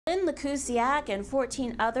Lynn Lakusiak and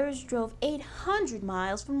 14 others drove 800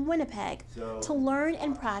 miles from Winnipeg to learn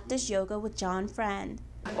and practice yoga with John Friend.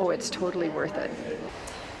 Oh, it's totally worth it.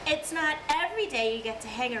 It's not every day you get to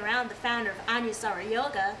hang around the founder of ANUSARA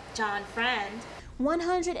Yoga, John Friend.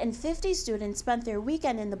 150 students spent their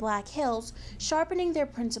weekend in the Black Hills sharpening their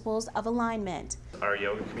principles of alignment. Our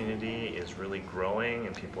yoga community is really growing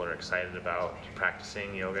and people are excited about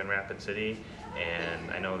practicing yoga in Rapid City,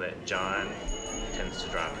 and I know that John tends to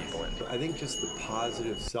draw people in. I think just the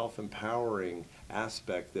positive self-empowering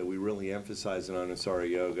aspect that we really emphasize in ANUSARA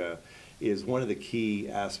Yoga is one of the key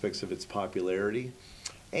aspects of its popularity,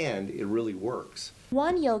 and it really works.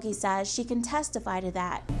 One yogi says she can testify to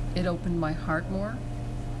that. It opened my heart more.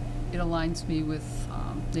 It aligns me with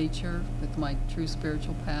nature, with my true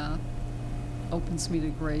spiritual path, opens me to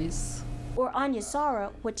grace. Or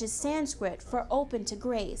ANUSARA, which is Sanskrit for open to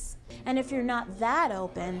grace. And if you're not that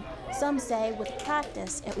open, some say with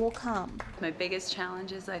practice it will come. My biggest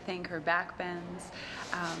challenges, I think, are back bends,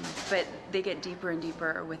 but they get deeper and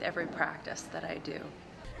deeper with every practice that I do.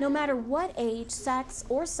 No matter what age, sex,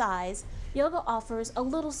 or size, yoga offers a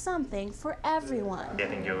little something for everyone. I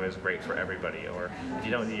think yoga is great for everybody, or if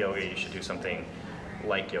you don't do yoga, you should do something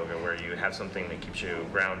like yoga where you have something that keeps you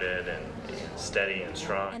grounded and steady and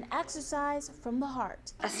strong. An exercise from the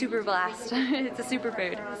heart. A super blast. It's a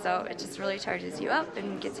superfood, so it just really charges you up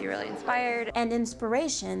and gets you really inspired. And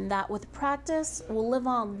inspiration that with practice will live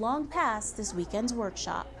on long past this weekend's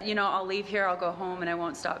workshop. You know, I'll leave here, I'll go home, and I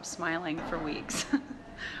won't stop smiling for weeks.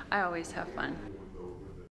 I always have fun.